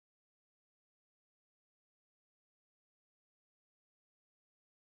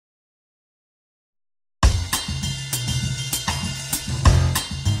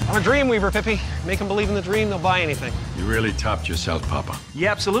I'm a dream weaver, Pippi. Make them believe in the dream, they'll buy anything. You really topped yourself, Papa. Yeah,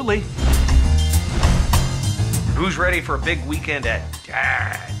 absolutely. Who's ready for a big weekend at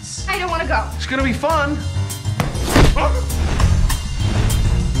Dad's? I don't want to go. It's gonna be fun.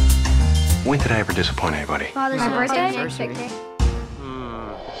 When did I ever disappoint anybody? Father's birthday?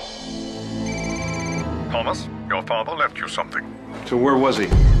 Thomas, your father left you something. So where was he?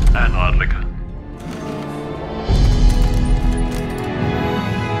 An odd liquor.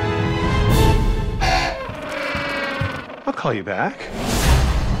 I'll call you back.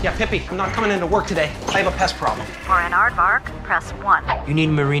 Yeah, Pippi, I'm not coming into work today. I have a pest problem. For an aardvark, press 1. You need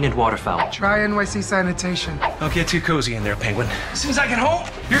marine and waterfowl. Try NYC sanitation. Don't get too cozy in there, Penguin. As soon as I get home,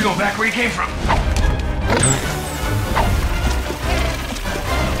 you're going back where you came from.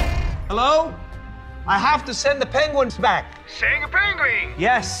 Hello? I have to send the penguins back. Saying a penguin!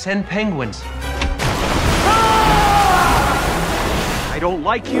 Yes, send penguins. I don't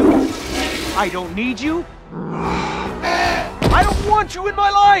like you. I don't need you. I don't want you in my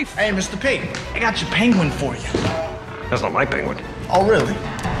life! Hey, Mr. P, I got your penguin for you. That's not my penguin. Oh, really?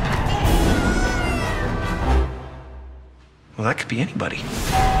 Well, that could be anybody.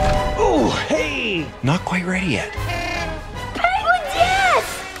 Oh, hey! Not quite ready yet. Penguins,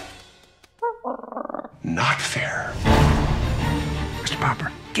 yes! Not fair. Mr. Popper,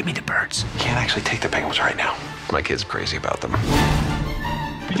 give me the birds. Can't actually take the penguins right now. My kid's crazy about them.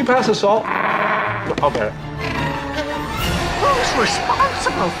 Did you pass the salt? I'll bet. Who's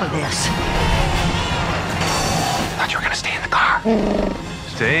responsible for this? Thought you were gonna stay in the car.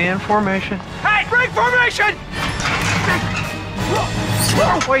 Stay in formation. Hey, break formation!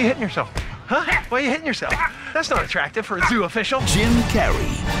 Why are you hitting yourself? Huh? Why are you hitting yourself? That's not attractive for a zoo official. Jim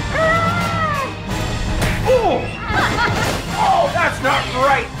Carrey. Oh! Oh, that's not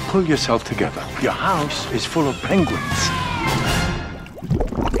right! Pull yourself together. Your house is full of penguins.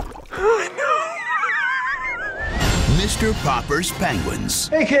 Mr. Popper's Penguins.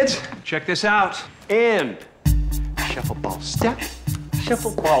 Hey, kids, check this out. And shuffle ball step,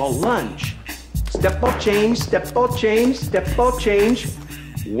 shuffle ball lunge. Step ball change, step ball change, step ball change.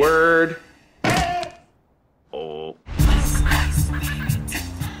 Word